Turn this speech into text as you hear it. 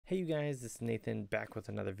Hey you guys, this is Nathan back with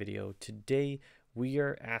another video. Today we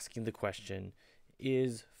are asking the question,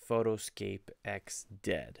 is PhotoScape X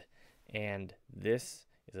dead? And this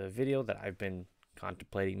is a video that I've been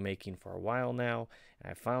contemplating making for a while now,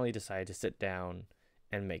 and I finally decided to sit down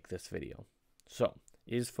and make this video. So,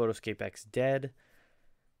 is PhotoScape X dead?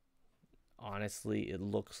 Honestly, it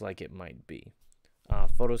looks like it might be.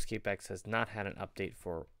 PhotoScape X has not had an update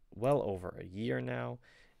for well over a year now,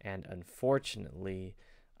 and unfortunately,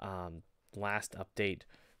 last update,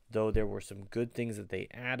 though there were some good things that they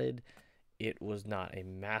added, it was not a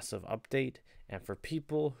massive update. And for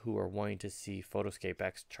people who are wanting to see PhotoScape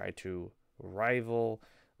X try to rival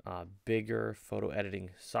bigger photo editing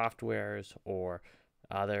softwares or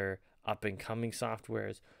other up and coming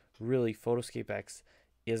softwares, really PhotoScape X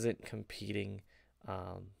isn't competing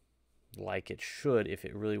like it should if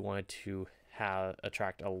it really wanted to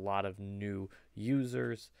attract a lot of new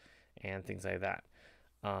users and things like that.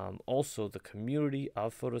 Also, the community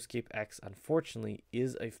of PhotoScape X, unfortunately,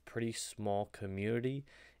 is a pretty small community,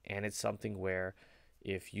 and it's something where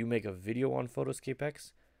if you make a video on PhotoScape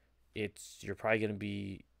X, you're probably going to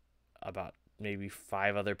be about maybe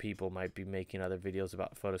 5 other people might be making other videos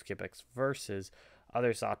about PhotoScape X versus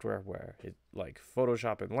other software where like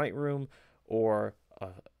Photoshop and Lightroom or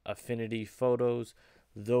Affinity Photos.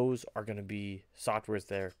 Those are going to be softwares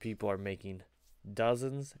there people are making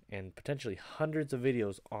dozens and potentially hundreds of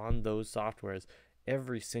videos on those softwares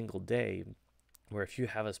every single day, where if you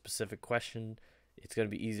have a specific question, it's going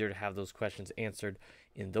to be easier to have those questions answered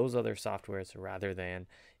in those other softwares rather than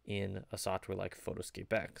in a software like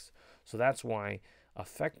PhotoScape X. So that's why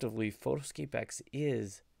effectively PhotoScape X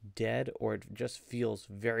is dead, or it just feels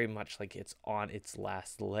very much like it's on its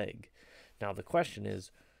last leg. Now the question is,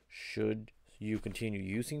 should you continue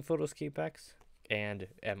using PhotoScape X? And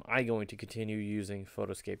am I going to continue using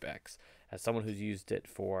PhotoScape X? As someone who's used it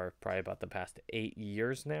for probably about the past 8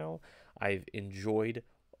 years now, I've enjoyed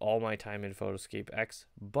all my time in PhotoScape X,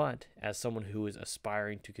 but as someone who is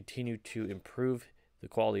aspiring to continue to improve the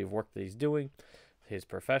quality of work that he's doing, his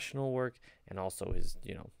professional work, and also his,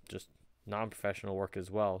 just non-professional work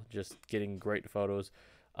as well, just getting great photos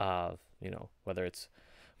of, whether it's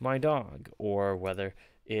my dog or whether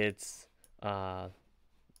it's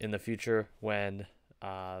in the future when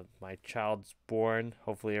my child's born.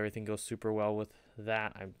 Hopefully everything goes super well with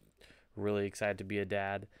that. I'm really excited to be a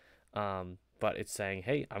dad. But it's saying,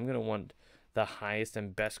 hey, I'm going to want the highest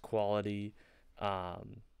and best quality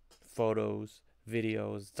photos,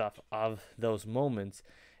 videos, stuff of those moments.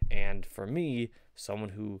 And for me, someone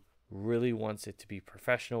who really wants it to be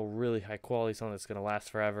professional, really high quality, something that's going to last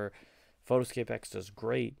forever, PhotoScape X does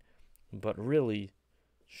great, but really,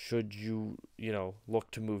 should you, look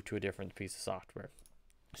to move to a different piece of software?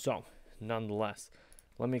 So, nonetheless,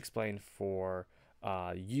 let me explain for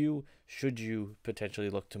should you potentially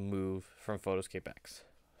look to move from PhotoScape X?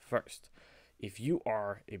 First, if you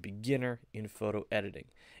are a beginner in photo editing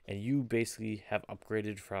and you basically have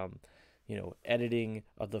upgraded from, editing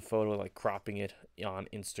of the photo, like cropping it on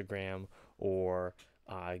Instagram or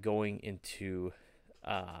going into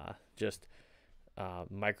just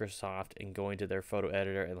Microsoft and going to their photo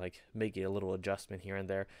editor and like making a little adjustment here and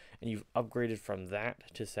there, and you've upgraded from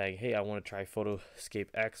that to saying, hey, I want to try PhotoScape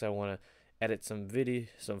X, I want to edit some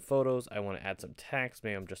photos, I want to add some text,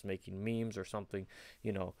 maybe I'm just making memes or something,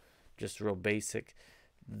 just real basic.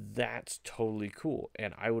 That's totally cool,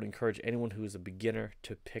 and I would encourage anyone who is a beginner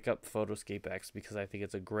to pick up PhotoScape X, because I think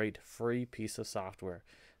it's a great free piece of software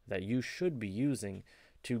that you should be using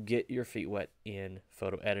to get your feet wet in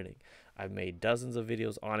photo editing. I've made dozens of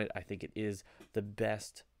videos on it. I think it is the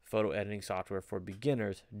best photo editing software for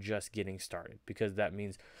beginners just getting started, because that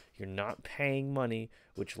means you're not paying money,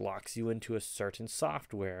 which locks you into a certain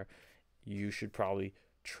software. You should probably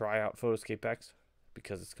try out PhotoScape X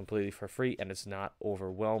because it's completely for free and it's not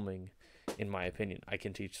overwhelming, in my opinion. I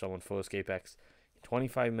can teach someone PhotoScape X in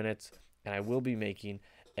 25 minutes, and I will be making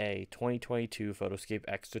a 2022 PhotoScape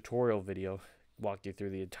X tutorial video walk you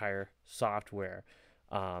through the entire software.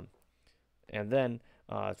 And then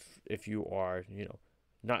if you are,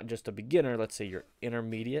 not just a beginner, let's say you're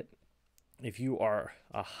intermediate, if you are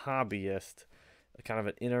a hobbyist, kind of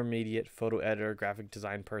an intermediate photo editor, graphic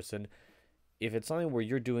design person, if it's something where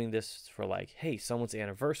you're doing this for like, hey, someone's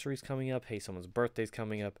anniversary is coming up, hey, someone's birthday's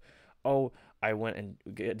coming up, oh, I went and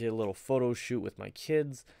did a little photo shoot with my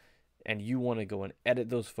kids, and you want to go and edit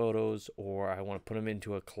those photos, or I want to put them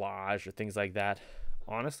into a collage or things like that,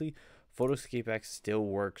 honestly, PhotoScape X still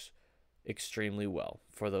works extremely well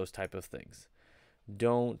for those type of things.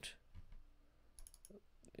 Don't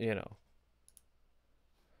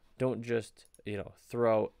just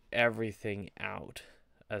throw everything out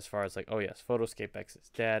as far as like, oh yes, PhotoScape X is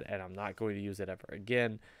dead and I'm not going to use it ever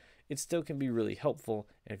again. It still can be really helpful.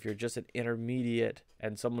 And if you're just an intermediate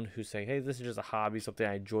and someone who's saying, hey, this is just a hobby, something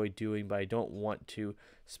I enjoy doing, but I don't want to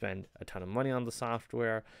spend a ton of money on the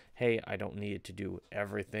software. Hey, I don't need to do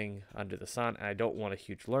everything under the sun, and I don't want a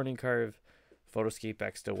huge learning curve. PhotoScape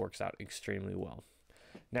X still works out extremely well.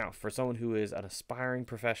 Now, for someone who is an aspiring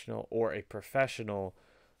professional or a professional,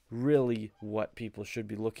 really what people should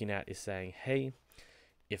be looking at is saying, hey,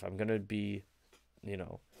 if I'm going to be,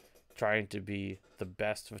 trying to be the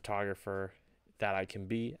best photographer that I can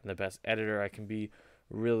be and the best editor I can be,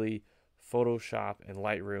 really Photoshop and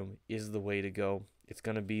Lightroom is the way to go. It's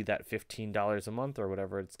going to be that $15 a month or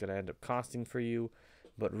whatever it's going to end up costing for you,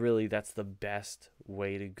 but really that's the best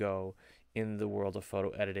way to go in the world of photo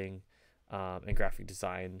editing and graphic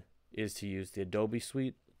design, is to use the Adobe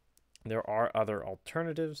suite. There are other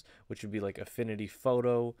alternatives, which would be like Affinity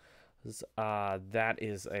Photo. That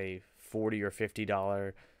is a $40 or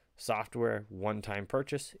 $50 software one-time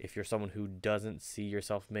purchase. If you're someone who doesn't see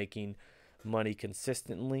yourself making money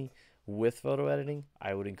consistently with photo editing,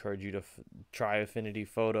 I would encourage you to try Affinity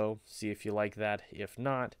Photo, see if you like that. If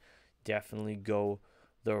not, definitely go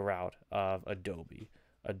the route of Adobe.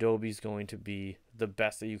 Adobe's going to be the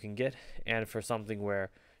best that you can get, and for something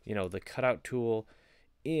where the cutout tool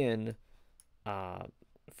in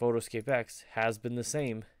PhotoScape X has been the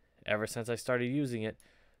same ever since I started using it,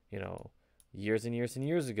 years and years and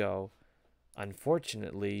years ago.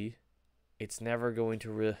 Unfortunately, it's never going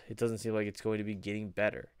to it doesn't seem like it's going to be getting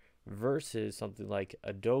better, versus something like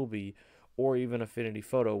Adobe or even Affinity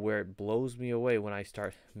Photo, where it blows me away when I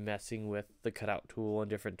start messing with the cutout tool and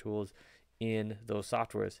different tools in those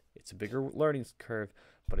softwares. It's a bigger learning curve,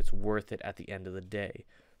 but it's worth it at the end of the day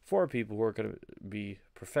for people who are going to be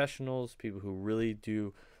professionals, people who really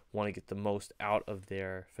do want to get the most out of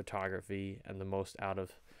their photography and the most out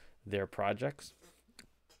of their projects.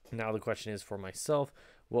 Now the question is, for myself,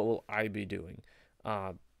 what will I be doing?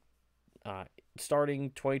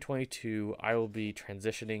 Starting 2022, I will be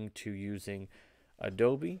transitioning to using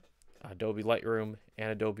Adobe Lightroom, and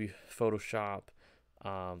Adobe Photoshop,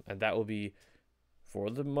 and that will be, for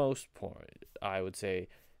the most part, I would say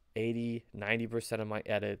 80-90% of my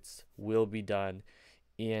edits will be done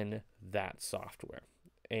in that software.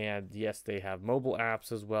 And yes, they have mobile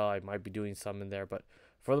apps as well. I might be doing some in there, but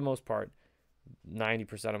for the most part,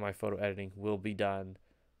 90% of my photo editing will be done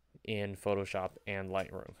in Photoshop and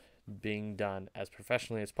Lightroom, being done as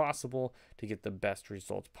professionally as possible to get the best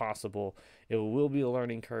results possible. It will be a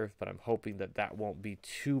learning curve, but I'm hoping that that won't be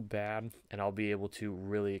too bad, and I'll be able to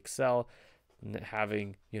really excel,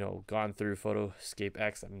 having gone through PhotoScape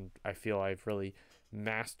X, and I feel I've really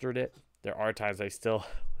mastered it. There are times I still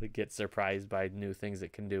get surprised by new things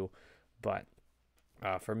it can do, but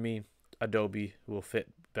for me, Adobe will fit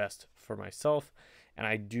best for myself, and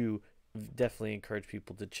I do definitely encourage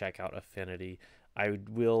people to check out Affinity. I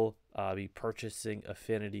will be purchasing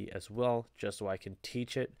Affinity as well, just so I can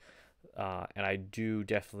teach it, and I do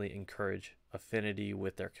definitely encourage Affinity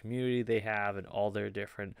with their community they have and all their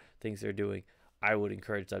different things they're doing. I would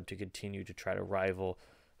encourage them to continue to try to rival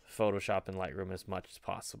Photoshop and Lightroom as much as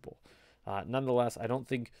possible. Nonetheless, I don't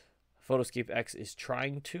think PhotoScape X is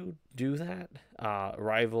trying to do that,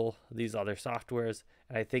 rival these other softwares,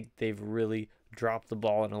 and I think they've really dropped the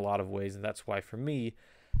ball in a lot of ways, and that's why for me,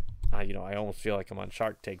 I almost feel like I'm on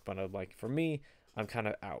Shark Tank, but I'm like, for me, I'm kind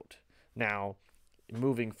of out. Now,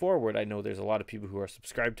 moving forward, I know there's a lot of people who are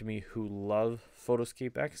subscribed to me who love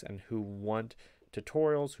PhotoScape X and who want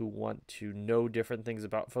tutorials, who want to know different things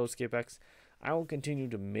about PhotoScape X. I will continue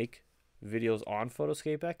to make videos on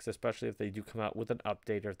PhotoScape X, especially if they do come out with an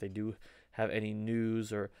update, or if they do have any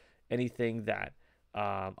news or anything that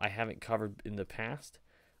I haven't covered in the past.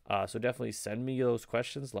 So definitely send me those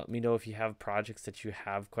questions. Let me know if you have projects that you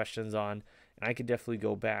have questions on, and I could definitely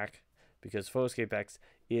go back, because PhotoScape X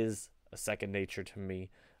is a second nature to me.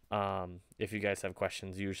 If you guys have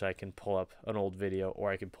questions, usually I can pull up an old video,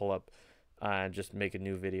 or I can pull up and just make a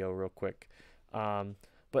new video real quick.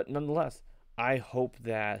 But nonetheless, I hope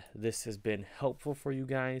that this has been helpful for you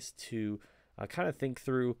guys to kind of think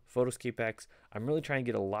through PhotoScape X. I'm really trying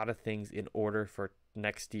to get a lot of things in order for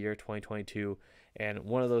next year, 2022, and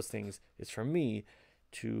one of those things is for me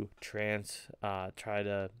to try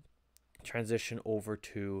to transition over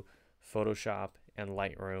to Photoshop and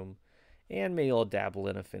Lightroom, and maybe I'll dabble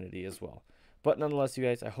in Affinity as well. But nonetheless, you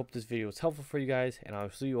guys, I hope this video was helpful for you guys, and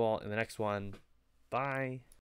I'll see you all in the next one. Bye.